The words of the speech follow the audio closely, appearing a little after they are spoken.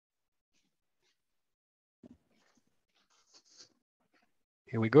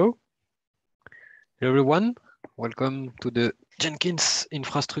Here we go. Hello, everyone. Welcome to the Jenkins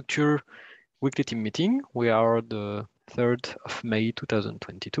Infrastructure Weekly Team Meeting. We are the 3rd of May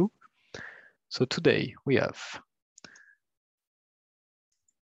 2022. So today we have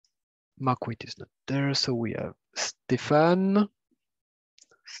Mark Witt is not there, so we have Stéphane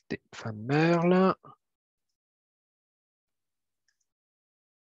Merle.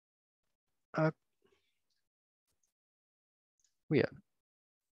 We have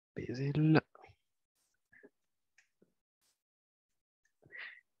Basil.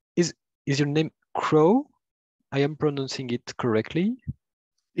 Is your name Crow? I am pronouncing it correctly.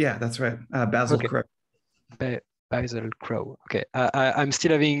 Yeah, that's right. Basil Okay. Crow. Basil Crow. Okay. I'm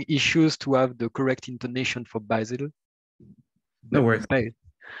still having issues to have the correct intonation for Basil. No worries.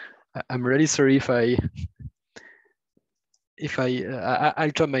 I'm really sorry if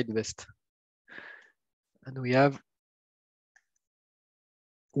I'll try my best. And we have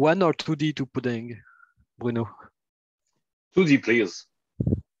 1 or 2D to pudding, Bruno? 2D, please.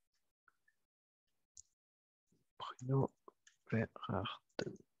 Bruno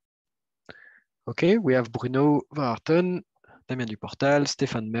Verharten. Okay, we have Bruno Verharten, Damien Duportal,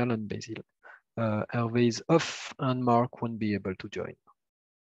 Stéphane Merle, and Basil. Hervé is off, and Mark won't be able to join.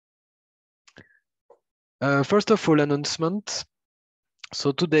 First of all, announcement.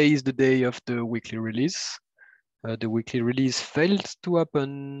 So today is the day of the weekly release. The weekly release failed to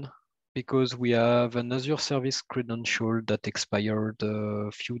happen because we have an Azure service credential that expired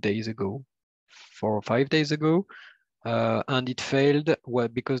a few days ago, 4 or 5 days ago. And it failed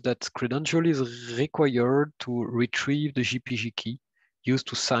because that credential is required to retrieve the GPG key used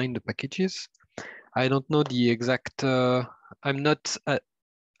to sign the packages. I don't know the exact, I'm not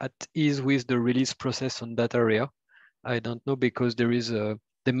at ease with the release process on that area. I don't know because there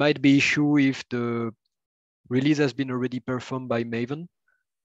might be issue if the release has been already performed by Maven,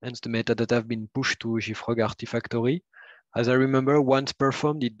 hence the metadata have been pushed to JFrog Artifactory. As I remember, once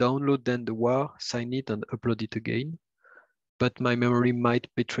performed, it download then the WAR, sign it, and upload it again. But my memory might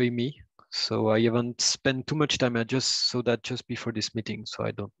betray me, so I haven't spent too much time. I just saw that just before this meeting, so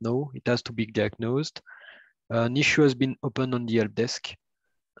I don't know. It has to be diagnosed. An issue has been opened on the help desk,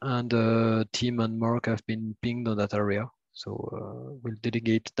 and Tim and Mark have been pinged on that area. So we'll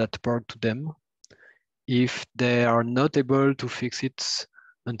delegate that part to them. If they are not able to fix it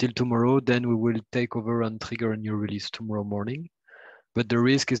until tomorrow, then we will take over and trigger a new release tomorrow morning. But the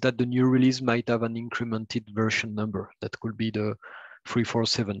risk is that the new release might have an incremented version number. That could be the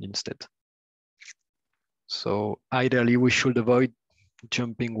 347 instead. So ideally, we should avoid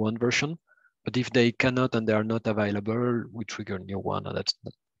jumping one version. But if they cannot and they are not available, we trigger a new one. And that's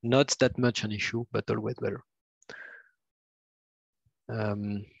not that much an issue, but always better.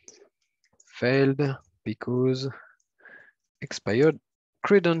 Failed because expired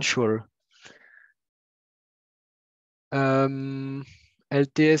credential.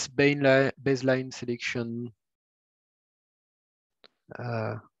 LTS baseline selection.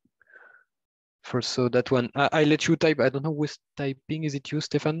 First, so that one, I let you type. I don't know who's typing. Is it you,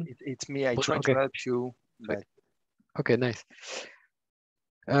 Stefan? It's me. I try to help you, but okay, nice.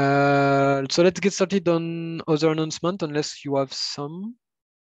 So let's get started on other announcement, unless you have some.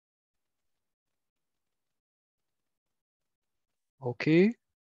 Okay,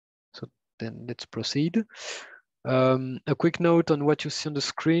 so then let's proceed. A quick note on what you see on the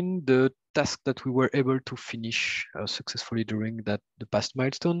screen, the task that we were able to finish successfully during the past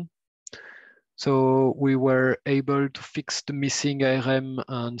milestone. So we were able to fix the missing ARM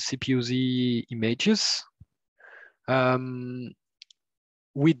and CPU-Z images.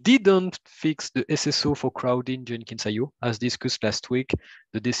 We didn't fix the SSO for crowding Jenkins.io. As discussed last week,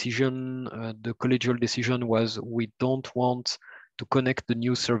 the decision, the collegial decision was we don't want to connect the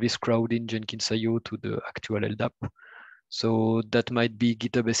new service crowding Jenkins.io to the actual LDAP. So that might be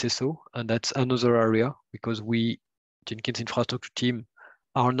GitHub SSO, and that's another area because we, Jenkins infrastructure team,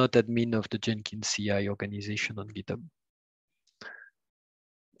 are not admin of the Jenkins CI organization on GitHub.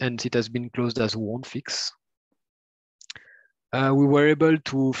 And it has been closed as won't fix. We were able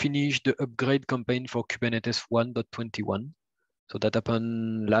to finish the upgrade campaign for Kubernetes 1.21. So that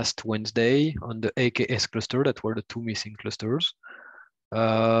happened last Wednesday on the AKS cluster. That were the two missing clusters.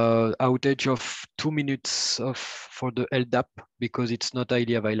 Outage of 2 minutes for the LDAP because it's not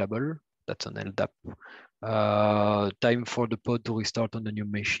highly available. That's an LDAP. Time for the pod to restart on the new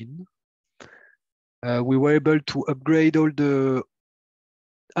machine. We were able to upgrade all the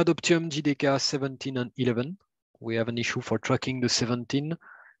Adoptium JDK 17 and 11. We have an issue for tracking the 17,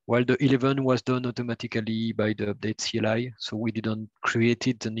 while the 11 was done automatically by the update CLI. So we didn't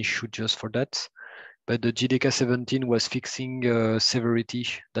create an issue just for that. but the JDK 17 was fixing severity.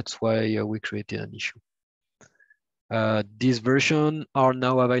 That's why we created an issue. These versions are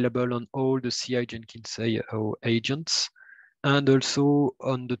now available on all the CI Jenkins IO agents and also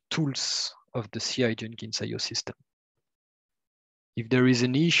on the tools of the CI Jenkins IO system. If there is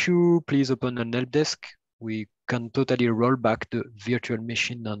an issue, please open an help desk. We can totally roll back the virtual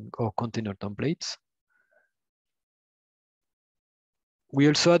machine or container templates. We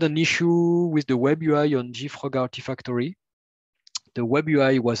also had an issue with the web UI on JFrog Artifactory. The web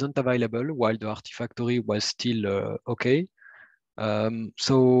UI wasn't available while the Artifactory was still okay.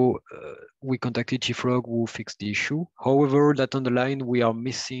 So we contacted JFrog who fixed the issue. However, that on the line, we are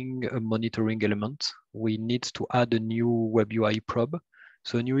missing a monitoring element. We need to add a new web UI probe.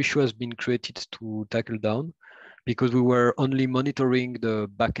 So a new issue has been created to tackle down because we were only monitoring the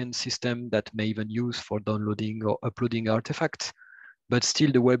backend system that Maven use for downloading or uploading artifacts. But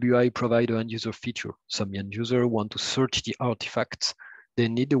still the web UI provides an end user feature. Some end user want to search the artifacts. They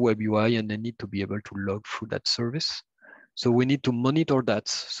need the web UI and they need to be able to log through that service. So we need to monitor that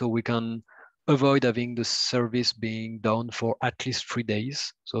so we can avoid having the service being down for at least 3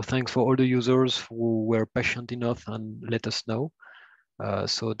 days. So thanks for all the users who were patient enough and let us know.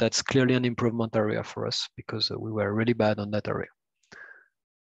 So that's clearly an improvement area for us because we were really bad on that area.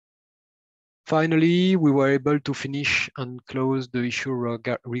 Finally, we were able to finish and close the issue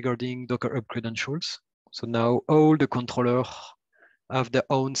regarding Docker Hub credentials. So now all the controllers have their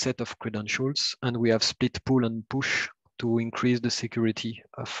own set of credentials, and we have split pull and push to increase the security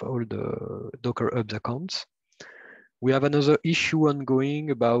of all the Docker Hub accounts. We have another issue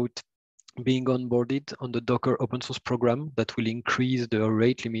ongoing about being onboarded on the Docker open source program that will increase the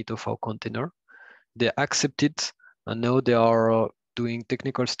rate limit of our container. They accept it, and now they are doing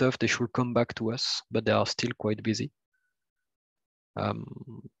technical stuff. They should come back to us, but they are still quite busy.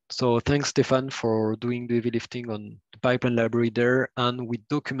 So thanks, Stefan, for doing the heavy lifting on the pipeline library there, and we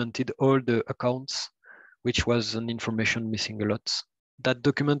documented all the accounts, which was an information missing a lot. That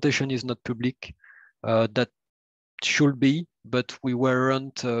documentation is not public. That should be, but we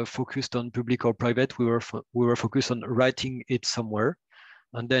weren't focused on public or private. We were focused on writing it somewhere,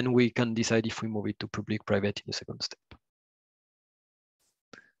 and then we can decide if we move it to public, private in the second step.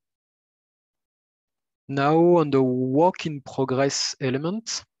 Now on the work in progress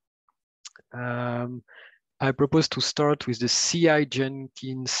element, I propose to start with the CI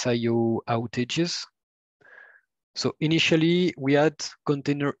Jenkins IO outages. So initially we had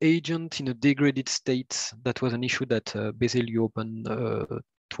container agent in a degraded state. That was an issue that Basil you opened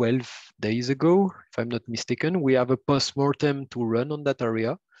 12 days ago, if I'm not mistaken. We have a post-mortem to run on that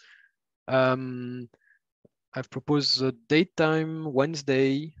area. I've proposed a date time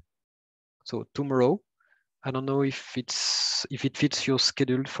Wednesday, so tomorrow. I don't know if it fits your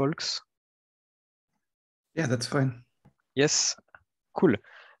schedule, folks. Yeah, that's fine. Yes, cool.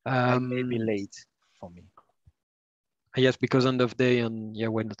 It may be late for me. Yes, because end of day and yeah,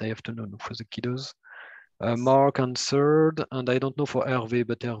 Wednesday afternoon for the kiddos. Mark answered, and I don't know for Hervé,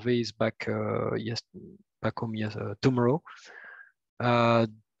 but Hervé is back back home tomorrow.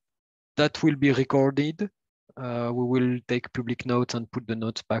 That will be recorded. We will take public notes and put the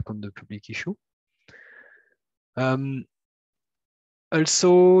notes back on the public issue.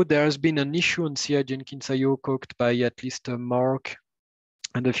 Also, there has been an issue on CI Jenkins IO cooked by at least Mark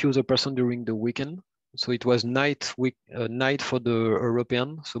and a few other persons during the weekend. So it was night for the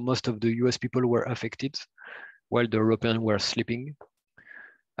European. So most of the US people were affected while the Europeans were sleeping.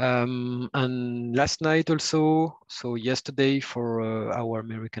 And last night also, so yesterday for our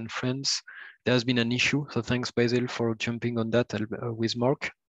American friends, there has been an issue. So thanks Basil for jumping on that with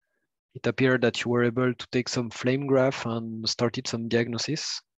Mark. It appeared that you were able to take some flame graph and started some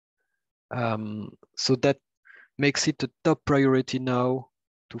diagnosis. So that makes it a top priority now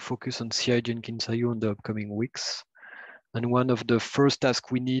to focus on CI Jenkins IO in the upcoming weeks. And one of the first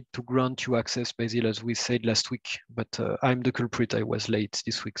tasks we need to grant you access, Basil, as we said last week, but I'm the culprit, I was late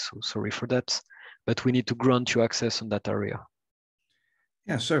this week, so sorry for that. But we need to grant you access on that area.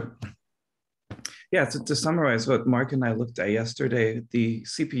 Yeah, sure. Yeah, to summarize what Mark and I looked at yesterday, the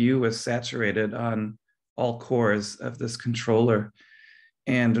CPU was saturated on all cores of this controller.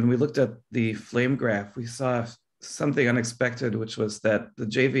 And when we looked at the flame graph, we saw something unexpected, which was that the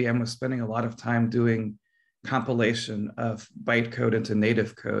JVM was spending a lot of time doing compilation of bytecode into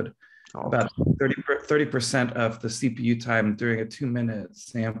native code, about 30% of the CPU time during a 2-minute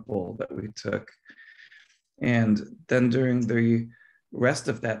sample that we took. And then during the rest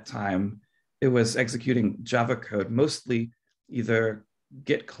of that time, it was executing Java code, mostly either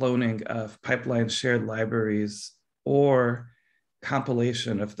Git cloning of pipeline shared libraries or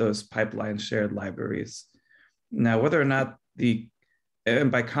compilation of those pipeline shared libraries. Now, whether or not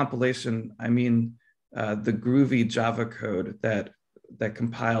and by compilation, I mean the groovy Java code that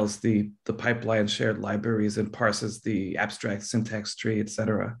compiles the pipeline shared libraries and parses the abstract syntax tree, et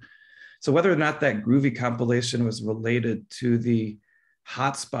cetera. So whether or not that groovy compilation was related to the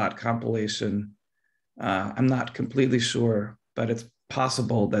hotspot compilation, I'm not completely sure, but it's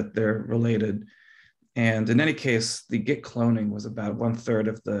possible that they're related. And in any case, the Git cloning was about 1/3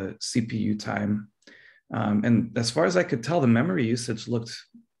 of the CPU time. And as far as I could tell, the memory usage looked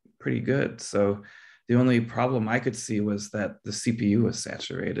pretty good. So the only problem I could see was that the CPU was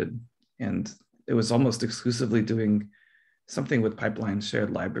saturated, and it was almost exclusively doing something with pipeline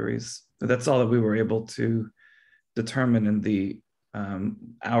shared libraries. But that's all that we were able to determine in the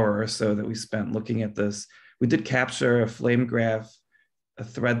hour or so that we spent looking at this. We did capture a flame graph, a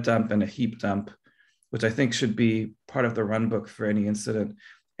thread dump, and a heap dump, which I think should be part of the runbook for any incident.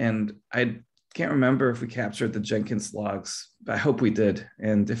 And I can't remember if we captured the Jenkins logs. I hope we did.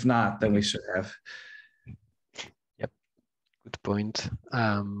 And if not, then we should have. Yep, good point.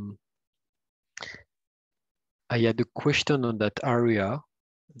 I had a question on that area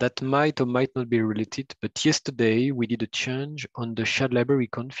that might or might not be related, but yesterday we did a change on the shared library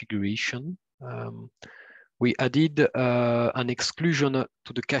configuration. We added an exclusion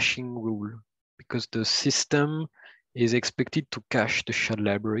to the caching rule because the system is expected to cache the shared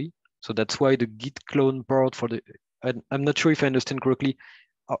library. So that's why the git clone part for the, I'm not sure if I understand correctly.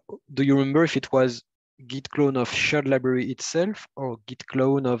 Do you remember if it was git clone of shared library itself or git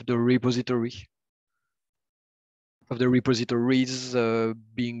clone of the repository? Of the repositories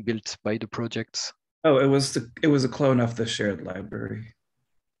being built by the projects? Oh, it was a clone of the shared library.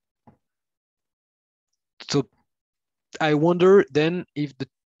 So I wonder then if the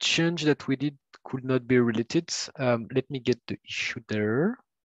change that we did could not be related. Let me get the issue there,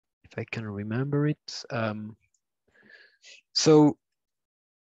 if I can remember it. No,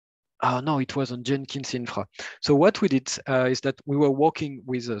 it was on Jenkins Infra. So what we did is that we were working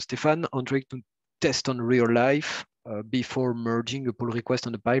with Stefan on trying to test on real life before merging a pull request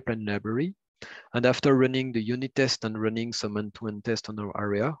on the pipeline library. And after running the unit test and running some end-to-end test on our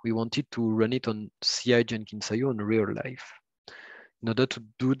area, we wanted to run it on CI Jenkins.io on real life. In order to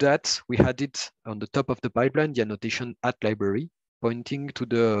do that, we had it on the top of the pipeline, the annotation @library, pointing to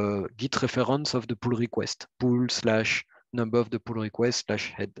the Git reference of the pull request, pull/number of the pull request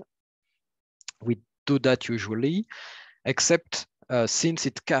 /head. We do that usually, except since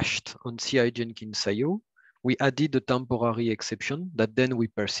it cached on CI Jenkins.io, we added a temporary exception that then we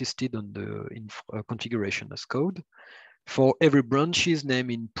persisted on the configuration as code. For every branch's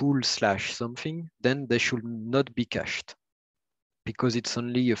name in pool/something, then they should not be cached because it's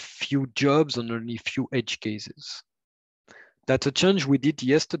only a few jobs and only a few edge cases. That's a change we did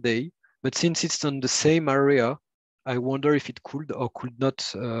yesterday, but since it's on the same area, I wonder if it could or could not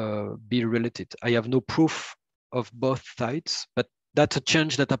be related. I have no proof of both sides, but that's a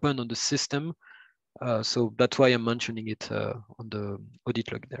change that happened on the system. So that's why I'm mentioning it on the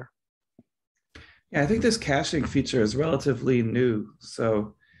audit log there. Yeah, I think this caching feature is relatively new.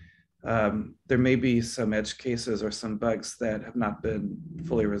 So there may be some edge cases or some bugs that have not been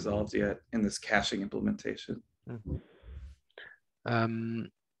fully resolved yet in this caching implementation.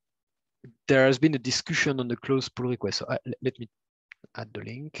 There has been a discussion on the closed pull request. So let me add the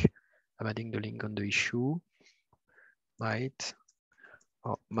link. I'm adding the link on the issue. Might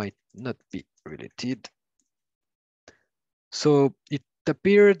or might not be related. So it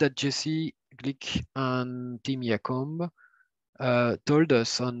appeared that Jesse Glick and Tim Yacomb told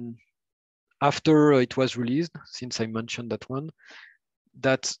us after it was released, since I mentioned that one,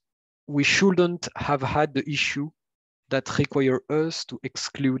 that we shouldn't have had the issue that require us to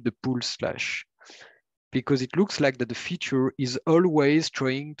exclude the pull/, because it looks like that the feature is always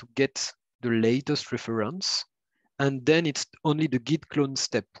trying to get the latest reference, and then it's only the git clone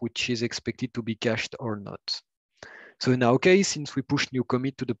step which is expected to be cached or not. So in our case, since we push new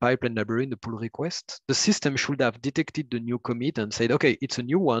commit to the pipeline library in the pull request, the system should have detected the new commit and said, okay, it's a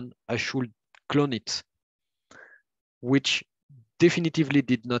new one, I should clone it, which definitively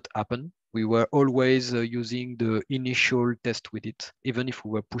did not happen. We were always using the initial test with it, even if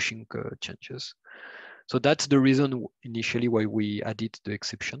we were pushing changes. So that's the reason initially why we added the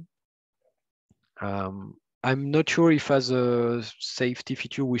exception. I'm not sure if as a safety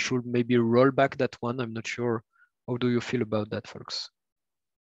feature, we should maybe roll back that one. I'm not sure. How do you feel about that, folks?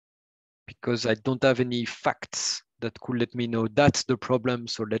 Because I don't have any facts that could let me know that's the problem,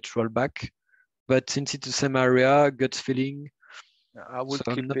 so let's roll back. But since it's the same area, gut feeling. I would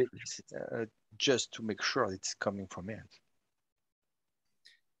keep it just to make sure it's coming from it.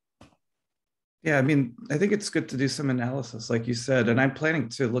 Yeah, I mean, I think it's good to do some analysis, like you said, and I'm planning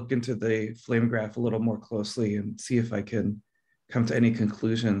to look into the flame graph a little more closely and see if I can come to any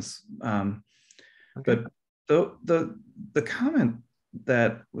conclusions. Okay. But the comment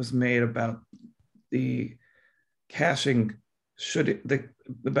that was made about the caching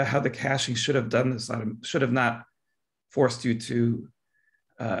about how the caching should have done this, should have not forced you to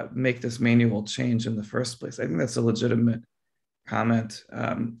make this manual change in the first place. I think that's a legitimate comment.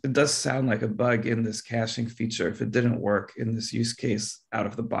 It does sound like a bug in this caching feature if it didn't work in this use case out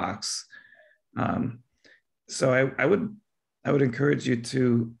of the box. So I would encourage you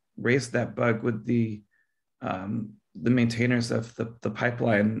to raise that bug with the maintainers of the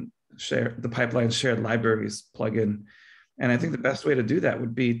pipeline shared libraries plugin. And I think the best way to do that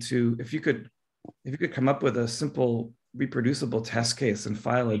would be to, if you could come up with a simple reproducible test case and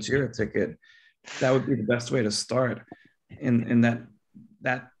file a Jira ticket, that would be the best way to start. And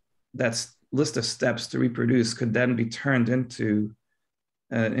that list of steps to reproduce could then be turned into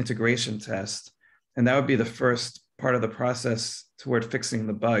an integration test. And that would be the first part of the process toward fixing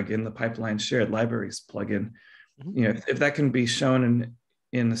the bug in the pipeline shared libraries plugin. You know, if that can be shown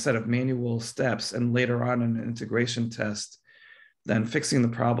in a set of manual steps and later on in an integration test, then fixing the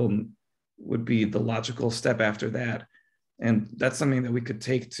problem would be the logical step after that. And that's something that we could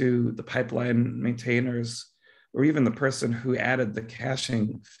take to the pipeline maintainers or even the person who added the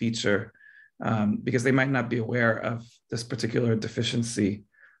caching feature, because they might not be aware of this particular deficiency.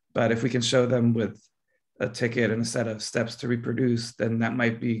 But if we can show them with a ticket and a set of steps to reproduce, then that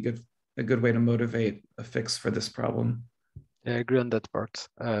might be a good way to motivate a fix for this problem. I agree on that part.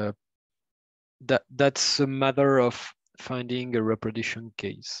 That's a matter of finding a reproduction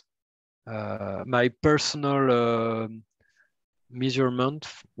case. My personal measurement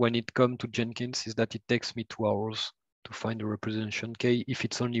when it comes to Jenkins is that it takes me 2 hours to find a representation case if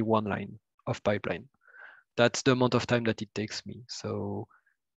it's only one line of pipeline. That's the amount of time that it takes me. So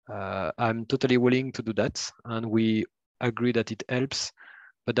I'm totally willing to do that, and we agree that it helps.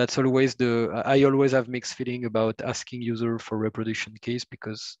 But that's always I always have mixed feeling about asking user for reproduction case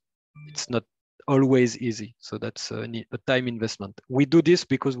because it's not always easy. So that's a time investment. We do this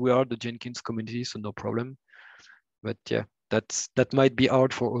because we are the Jenkins community, so no problem. But yeah, that might be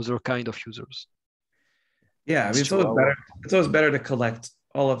hard for other kind of users. Yeah, I mean, it's always better to collect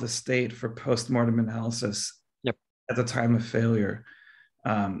all of the state for post-mortem analysis at the time of failure.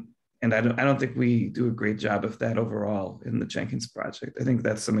 And I don't think we do a great job of that overall in the Jenkins project. I think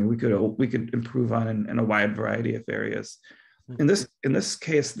that's something we could improve on in a wide variety of areas. In this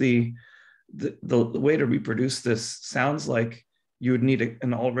case, the way to reproduce this sounds like you would need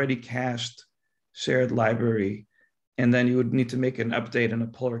an already cached shared library, and then you would need to make an update and a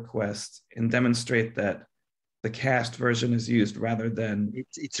pull request and demonstrate that the cached version is used rather than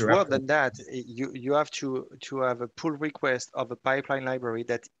it's more than that. You have to have a pull request of a pipeline library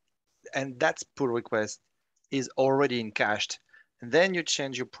and that pull request is already in cached. And then you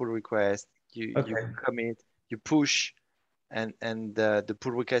change your pull request, you commit, you push, and the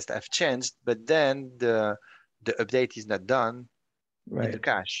pull request have changed, but then the update is not done in the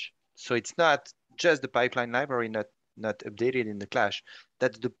cache. So it's not just the pipeline library not updated in the cache.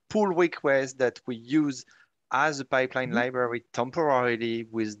 That's the pull request that we use as a pipeline library temporarily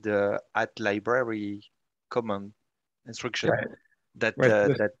with the @library command instruction that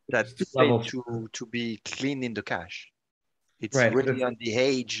failed to be clean in the cache. It's really on the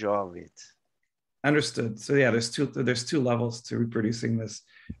edge of it. Understood. So yeah, there's two levels to reproducing this.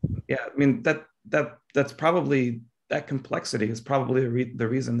 Yeah, I mean that's probably, that complexity is probably the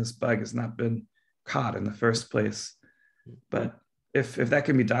reason this bug has not been caught in the first place. But if that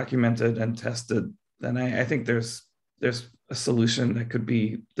can be documented and tested, then I think there's a solution that could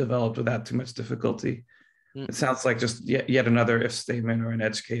be developed without too much difficulty. It sounds like just yet another if statement or an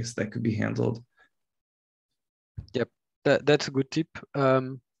edge case that could be handled. Yep, that's a good tip.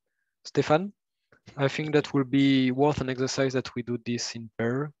 Stefan, I think that will be worth an exercise that we do this in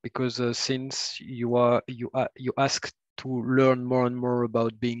pair, because since you asked to learn more and more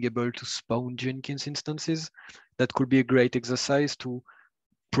about being able to spawn Jenkins instances, that could be a great exercise to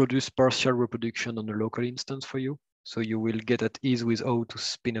produce partial reproduction on a local instance for you. So you will get at ease with how to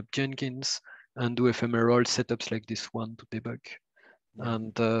spin up Jenkins and do ephemeral setups like this one to debug.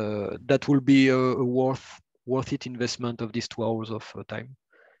 And that will be a worth it investment of these 2 hours of time.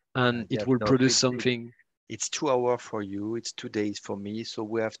 And it will produce something. It's 2 hours for you, it's 2 days for me. So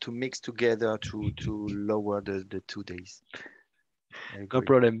we have to mix together to lower the 2 days. No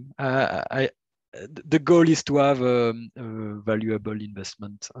problem. The goal is to have a valuable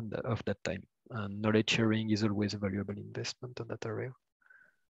investment of that time. And knowledge sharing is always a valuable investment on that area.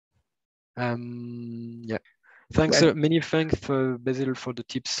 Yeah. Thanks, Yeah. many thanks for Basil for the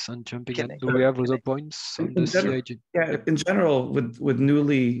tips and jumping Can in. I- Do we have can other I- points on the In general, CIG? yeah, Yep. in general, with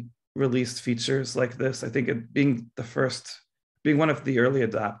newly released features like this, I think it being one of the early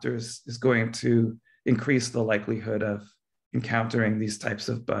adopters is going to increase the likelihood of encountering these types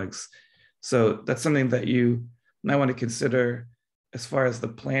of bugs. So that's something that you might want to consider as far as the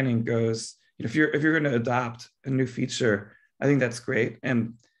planning goes. If you're going to adopt a new feature, I think that's great.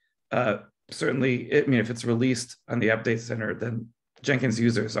 And certainly, I mean, if it's released on the update center, then Jenkins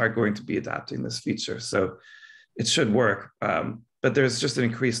users are going to be adopting this feature. So it should work. But there's just an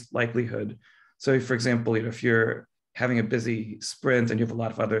increased likelihood. So for example, if you're having a busy sprint and you have a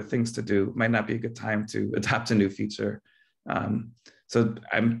lot of other things to do, it might not be a good time to adopt a new feature. So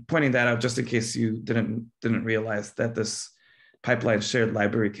I'm pointing that out just in case you didn't realize that this pipeline shared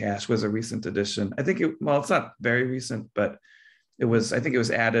library cache was a recent addition. I think it's not very recent, but I think it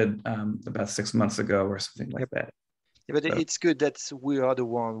was added about 6 months ago or something like that. Yeah, but So. it's good that we are the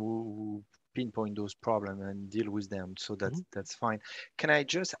one who pinpoint those problems and deal with them. So that's fine. Can I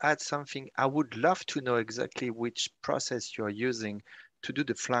just add something? I would love to know exactly which process you're using to do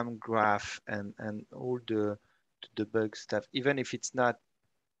the flame graph and all the debug stuff, even if it's not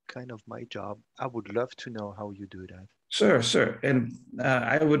kind of my job. I would love to know how you do that. Sure. And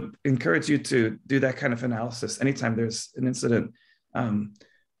I would encourage you to do that kind of analysis anytime there's an incident.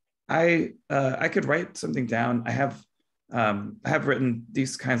 I could write something down. I have written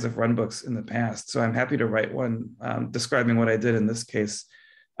these kinds of run books in the past, so I'm happy to write one describing what I did in this case.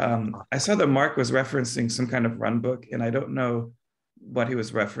 I saw that Mark was referencing some kind of run book, and I don't know what he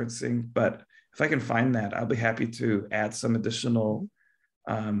was referencing, but if I can find that, I'll be happy to add some additional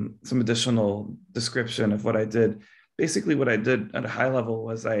description of what I did. Basically, what I did at a high level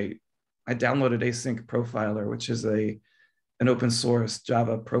was I downloaded Async Profiler, which is an open source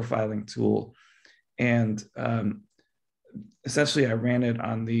Java profiling tool, and essentially I ran it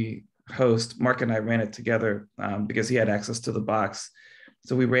on the host. Mark and I ran it together because he had access to the box.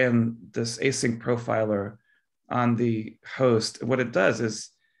 So we ran this Async Profiler on the host. What it does is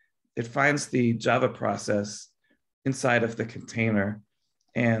it finds the Java process inside of the container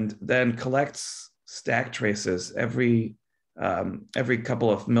and then collects stack traces every couple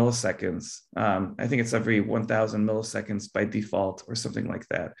of milliseconds. I think it's every 1,000 milliseconds by default or something like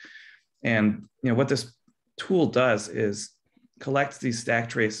that. And what this tool does is collects these stack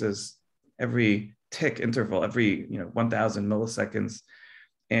traces every tick interval, every 1,000 milliseconds,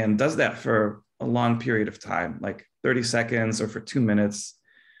 and does that for a long period of time, like 30 seconds or for 2 minutes,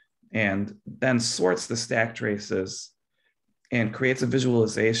 and then sorts the stack traces and creates a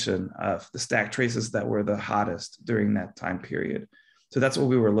visualization of the stack traces that were the hottest during that time period. So that's what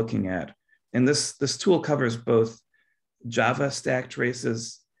we were looking at. And this tool covers both Java stack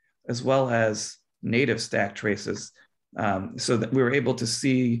traces as well as native stack traces, so that we were able to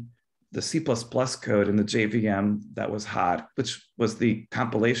see the C++ code in the JVM that was hot, which was the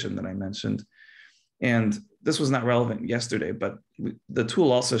compilation that I mentioned. And this was not relevant yesterday, but the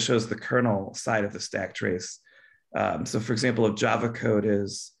tool also shows the kernel side of the stack trace. So for example, if Java code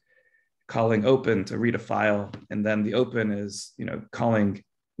is calling open to read a file, and then the open is calling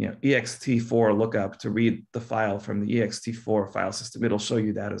ext4 lookup to read the file from the ext4 file system, it'll show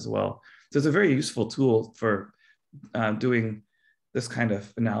you that as well. So it's a very useful tool for doing this kind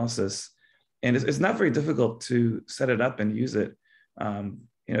of analysis. And it's not very difficult to set it up and use it.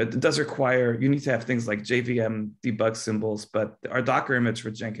 It does require, you need to have things like JVM debug symbols, but our Docker image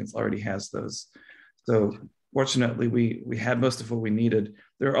for Jenkins already has those. So fortunately, we had most of what we needed.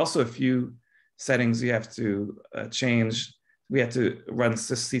 There are also a few settings you have to change. We had to run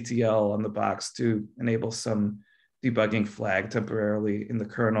sysctl on the box to enable some debugging flag temporarily in the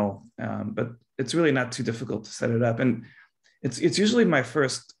kernel, but it's really not too difficult to set it up. And it's usually my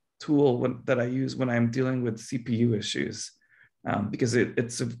first tool that I use when I'm dealing with CPU issues, because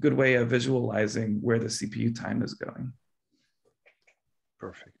it's a good way of visualizing where the CPU time is going.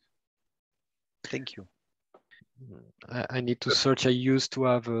 Perfect. Thank you. I need to search. I used to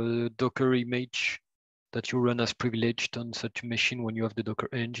have a Docker image that you run as privileged on such a machine when you have the Docker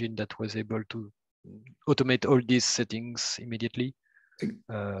engine that was able to automate all these settings immediately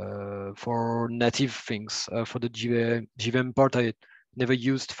for native things. For the JVM part, I never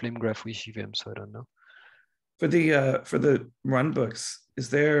used flame graph with JVM, so I don't know. For the run books, is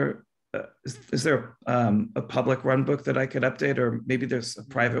there a public run book that I could update, or maybe there's a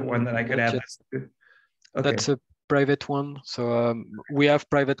private one that I could add? Okay. That's a private one. So we have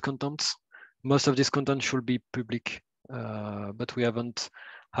private contents. Most of this content should be public, but we haven't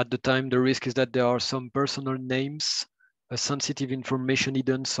had the time. The risk is that there are some personal names, sensitive information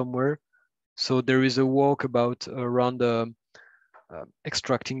hidden somewhere. So there is a work about around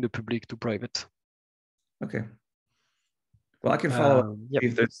extracting the public to private. Okay. Well, I can follow up Yep.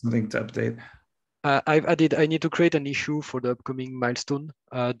 if there's something to update. I've added, I need to create an issue for the upcoming milestone.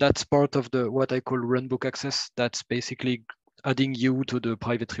 That's part of the what I call runbook access. That's basically adding you to the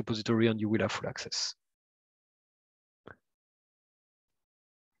private repository and you will have full access.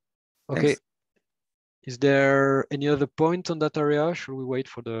 Okay. Thanks. Is there any other point on that area? Should we wait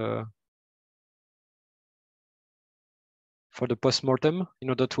for the post-mortem in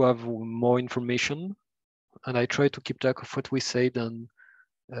order to have more information? And I try to keep track of what we said and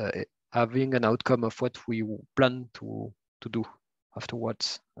having an outcome of what we plan to do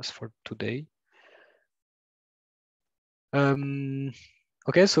afterwards as for today.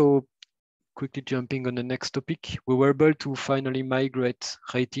 Okay, so quickly jumping on the next topic, we were able to finally migrate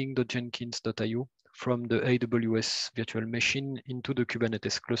rating.jenkins.io from the AWS virtual machine into the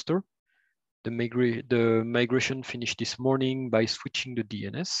Kubernetes cluster. The migration finished this morning by switching the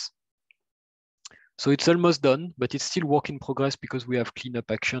DNS. So it's almost done, but it's still work in progress because we have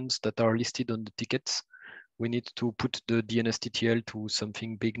cleanup actions that are listed on the tickets. We need to put the DNSTTL to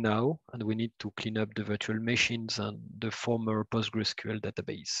something big now, and we need to clean up the virtual machines and the former PostgreSQL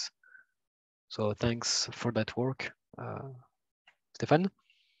database. So thanks for that work, Stefan.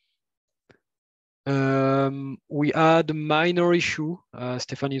 We had a minor issue.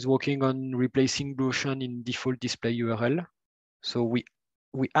 Stefan is working on replacing Blue Ocean in default display URL. So we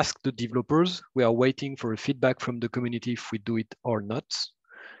asked the developers. We are waiting for a feedback from the community if we do it or not.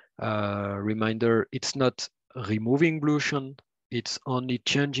 Reminder, it's not removing Blue Ocean. It's only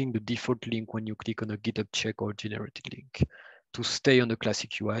changing the default link when you click on a GitHub check or generated link to stay on the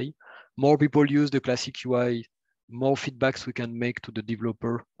classic UI. More people use the classic UI, more feedbacks we can make to the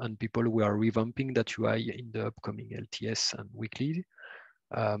developer and people who are revamping that UI in the upcoming LTS and weekly.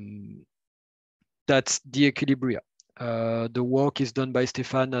 That's the equilibria. The work is done by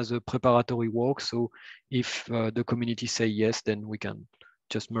Stefan as a preparatory work. So if the community say yes, then we can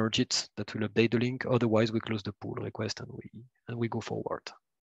just merge it. That will update the link. Otherwise, we close the pull request and we go forward.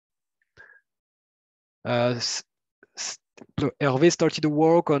 Hervé started to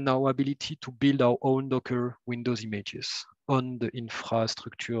work on our ability to build our own Docker Windows images on the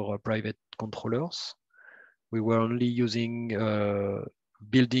infrastructure private controllers. We were only using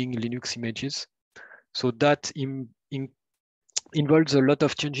building Linux images. So that involves a lot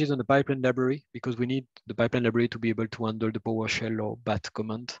of changes on the pipeline library because we need the pipeline library to be able to handle the PowerShell or BAT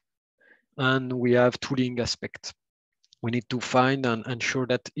command. And we have tooling aspect. We need to find and ensure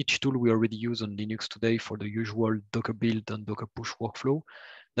that each tool we already use on Linux today for the usual Docker build and Docker push workflow,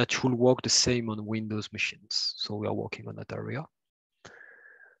 that should work the same on Windows machines. So we are working on that area.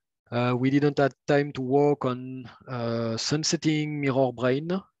 We didn't have time to work on sunsetting Mirror Brain.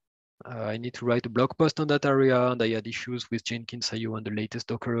 I need to write a blog post on that area, and I had issues with Jenkins IO and the latest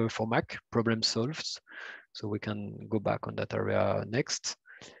Docker for Mac. Problem solved. So we can go back on that area next.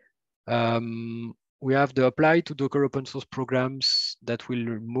 We have the apply to Docker open source programs that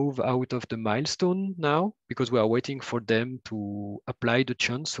will move out of the milestone now because we are waiting for them to apply the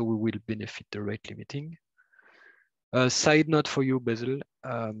chance, so we will benefit the rate limiting. Side note for you, Basil,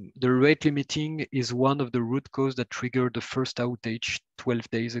 the rate limiting is one of the root cause that triggered the first outage 12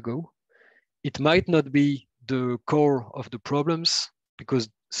 days ago. It might not be the core of the problems because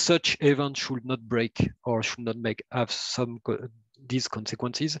such events should not break or should not have these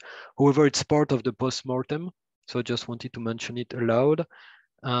consequences. However, it's part of the post-mortem. So I just wanted to mention it aloud.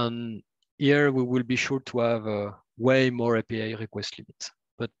 And here we will be sure to have a way more API request limits.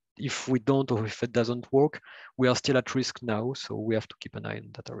 But if we don't, or if it doesn't work, we are still at risk now. So we have to keep an eye on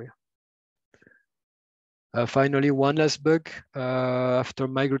that area. Finally, one last bug. After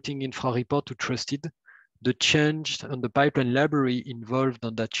migrating Infra report to trusted, the change on the pipeline library involved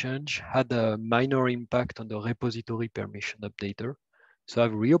on that change had a minor impact on the repository permission updater. So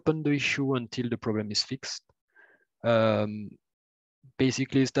I've reopened the issue until the problem is fixed.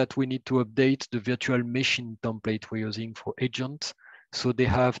 Basically, is that we need to update the virtual machine template we're using for agents, so they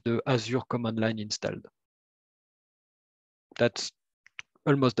have the Azure command line installed. That's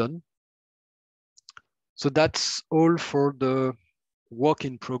almost done. So that's all for the work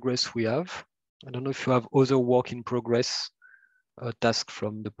in progress we have. I don't know if you have other work in progress tasks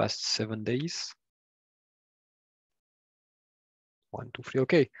from the past 7 days. 1, 2, 3,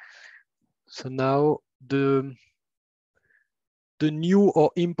 okay. So now the new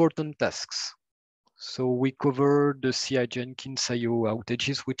or important tasks. So we cover the CI Jenkins IO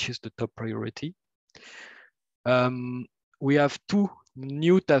outages, which is the top priority. We have 2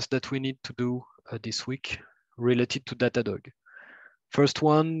 new tasks that we need to do this week related to Datadog. First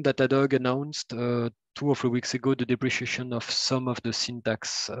one, Datadog announced 2 or 3 weeks ago the depreciation of some of the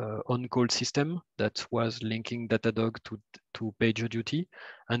syntax on-call system that was linking Datadog to PagerDuty,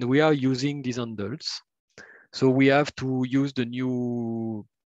 and we are using these handles. So we have to use the new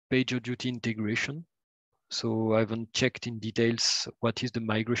PagerDuty integration. So I haven't checked in details what is the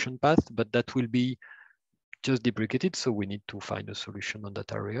migration path, but that will be just deprecated. So we need to find a solution on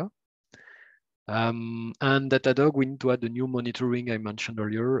that area. And Datadog, we need to add the new monitoring I mentioned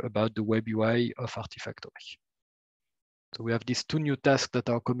earlier about the web UI of Artifactory. So we have these 2 new tasks that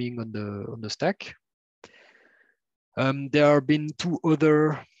are coming on the stack. There have been 2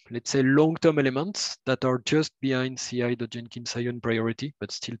 other, let's say, long-term elements that are just behind CI.Jenkins IO priority,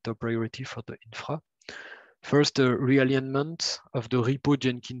 but still top priority for the infra. First, a realignment of the repo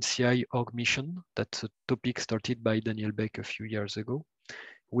Jenkins CI org mission. That's a topic started by Daniel Beck a few years ago.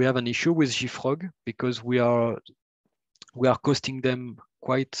 We have an issue with JFrog because we are costing them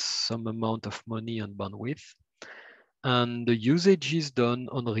quite some amount of money and bandwidth. And the usages done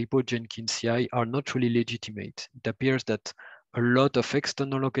on repo Jenkins CI are not really legitimate. It appears that a lot of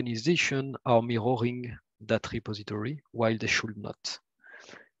external organizations are mirroring that repository while they should not.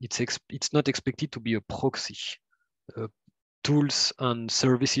 It's not expected to be a proxy. Tools and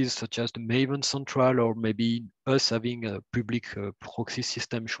services such as the Maven Central or maybe us having a public proxy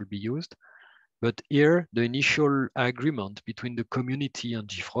system should be used. But here, the initial agreement between the community and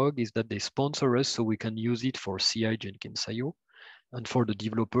JFrog is that they sponsor us so we can use it for CI Jenkins IO and for the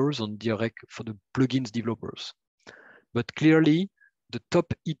developers on direct for the plugins developers. But clearly, the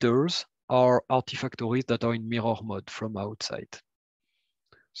top hitters are Artifactories that are in mirror mode from outside.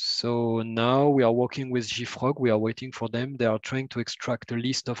 So now we are working with JFrog. We are waiting for them. They are trying to extract a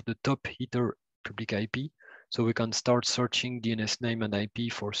list of the top hitter public IP so we can start searching DNS name and IP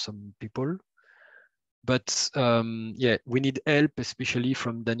for some people. But yeah, we need help, especially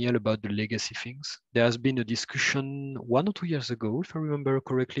from Daniel about the legacy things. There has been a discussion 1 or 2 years ago, if I remember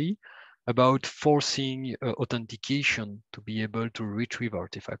correctly, about forcing authentication to be able to retrieve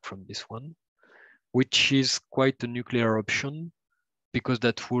artifact from this one, which is quite a nuclear option because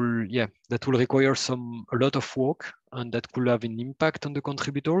that will require a lot of work, and that could have an impact on the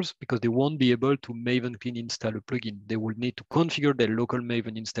contributors because they won't be able to Maven clean install a plugin. They will need to configure their local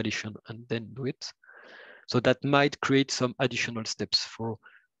Maven installation and then do it. So that might create some additional steps for,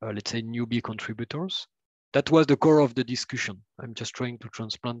 let's say, newbie contributors. That was the core of the discussion. I'm just trying to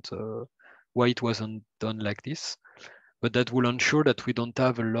transplant why it wasn't done like this. But that will ensure that we don't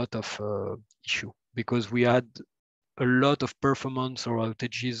have a lot of issue because we had a lot of performance or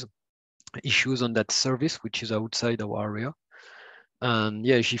outages issues on that service, which is outside our area. And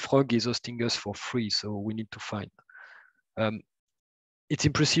yeah, JFrog is hosting us for free, so we need to find. It's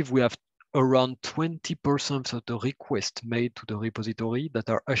impressive. We have around 20% of the requests made to the repository that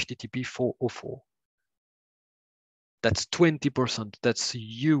are HTTP 404. That's 20%. That's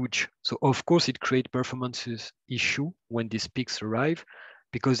huge. So of course it creates performance issue when these peaks arrive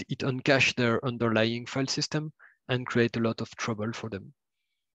because it uncaches their underlying file system and create a lot of trouble for them.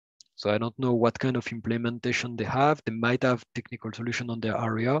 So I don't know what kind of implementation they have. They might have technical solution on their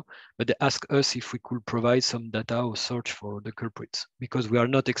area, but they ask us if we could provide some data or search for the culprits because we are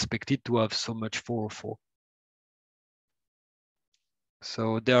not expected to have so much 404.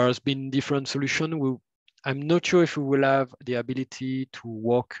 So there has been different solutions. I'm not sure if we will have the ability to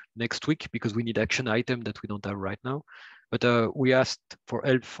work next week because we need action item that we don't have right now. But we asked for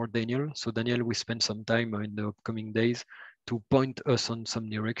help for Daniel. So Daniel, we spend some time in the upcoming days to point us on some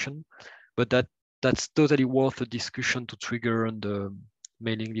direction. But that's totally worth a discussion to trigger on the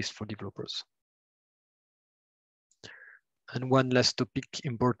mailing list for developers. And one last topic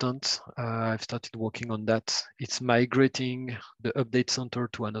important, I've started working on that. It's migrating the update center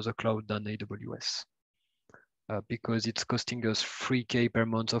to another cloud than AWS. Because it's costing us 3K per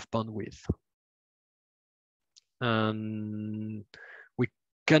month of bandwidth. And we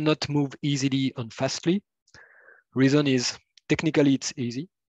cannot move easily and fastly. Reason is technically it's easy.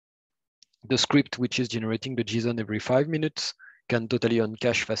 The script which is generating the JSON every 5 minutes can totally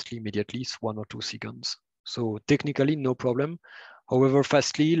uncache fastly immediately. It's 1 or 2 seconds. So technically no problem. However,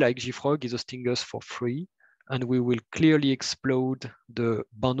 fastly, like JFrog is hosting us for free, and we will clearly explode the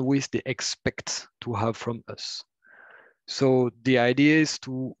bandwidth they expect to have from us. So the idea is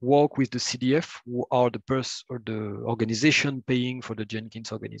to work with the CDF, who are the organization paying for the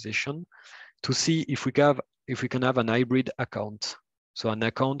Jenkins organization, to see if we can have an hybrid account. So an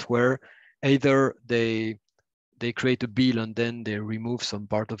account where either they create a bill and then they remove some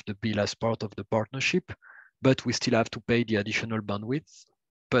part of the bill as part of the partnership, but we still have to pay the additional bandwidth.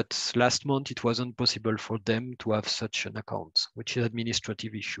 but last month it wasn't possible for them to have such an account, which is an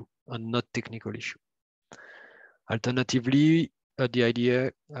administrative issue and not technical issue. Alternatively, the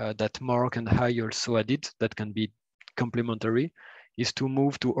idea that Mark and I also added that can be complementary is to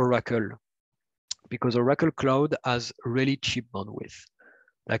move to Oracle, because Oracle Cloud has really cheap bandwidth.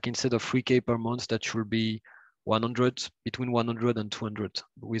 Like instead of 3K per month, that should be 100, between 100 and 200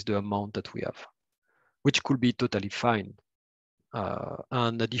 with the amount that we have, which could be totally fine.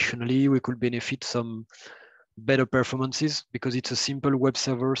 And additionally, we could benefit some better performances because it's a simple web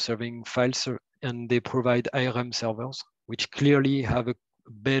server serving files, and they provide IRM servers, which clearly have a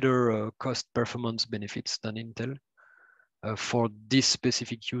better cost performance benefits than Intel for this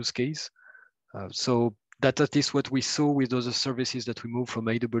specific use case. So that's at least what we saw with other services that we moved from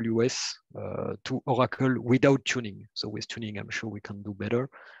AWS to Oracle without tuning. So with tuning, I'm sure we can do better.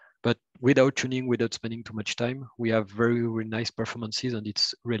 But without tuning, without spending too much time, we have very, very nice performances and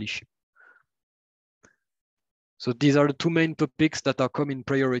it's really cheap. So these are the two main topics that are coming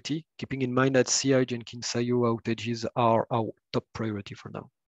priority, keeping in mind that CI Jenkins IO outages are our top priority for now.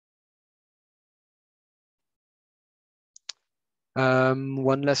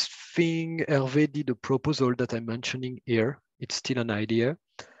 One last thing, Hervé did a proposal that I'm mentioning here. It's still an idea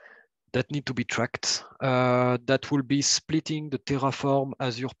that need to be tracked. That will be splitting the Terraform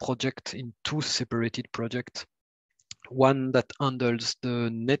Azure project in two separated projects. One that handles the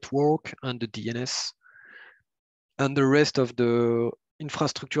network and the DNS, and the rest of the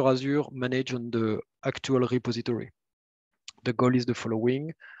infrastructure Azure managed on the actual repository. The goal is the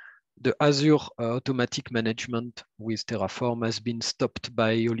following. The Azure automatic management with Terraform has been stopped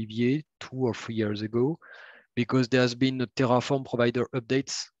by Olivier 2 or 3 years ago because there has been a Terraform provider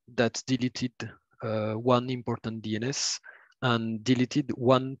updates that deleted one important DNS and deleted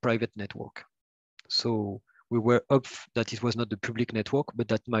one private network. So we were up that it was not the public network, but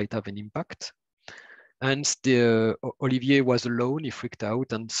that might have an impact. Hence, Olivier was alone, he freaked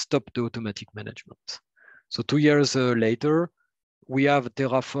out and stopped the automatic management. So 2 years later, we have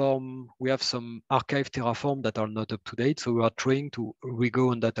Terraform, we have some archive Terraform that are not up to date. So we are trying to re-go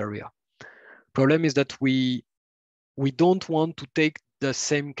on that area. Problem is that we don't want to take the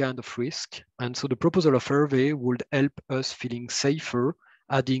same kind of risk. And so the proposal of Hervé would help us feeling safer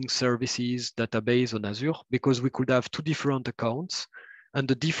adding services database on Azure, because we could have two different accounts, and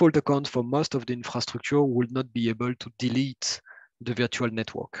the default account for most of the infrastructure will not be able to delete the virtual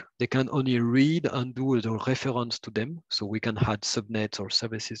network. They can only read and do the reference to them. So we can add subnets or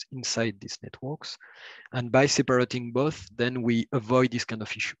services inside these networks. And by separating both, then we avoid this kind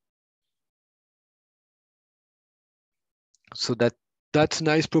of issue. So that's a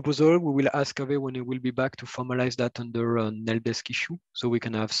nice proposal. We will ask Hervé when he will be back to formalize that under an helpdesk issue, so we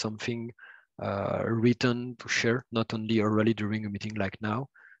can have something written to share, not only orally during a meeting like now,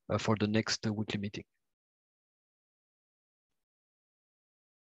 for the next weekly meeting.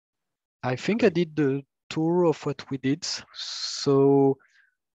 I think I did the tour of what we did. So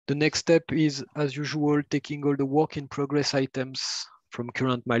the next step is, as usual, taking all the work in progress items from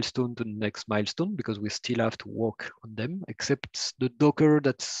current milestone to the next milestone, because we still have to work on them, except the Docker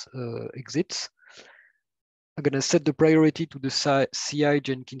that exits. I'm gonna set the priority to the CI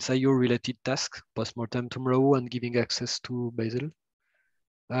Jenkins IO related tasks, postmortem tomorrow and giving access to Basil.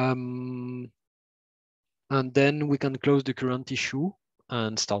 And then we can close the current issue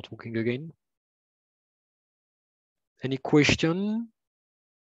and start working again. Any question?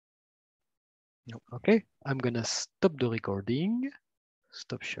 No. Okay, I'm gonna stop the recording.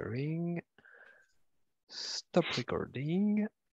 Stop sharing, stop recording.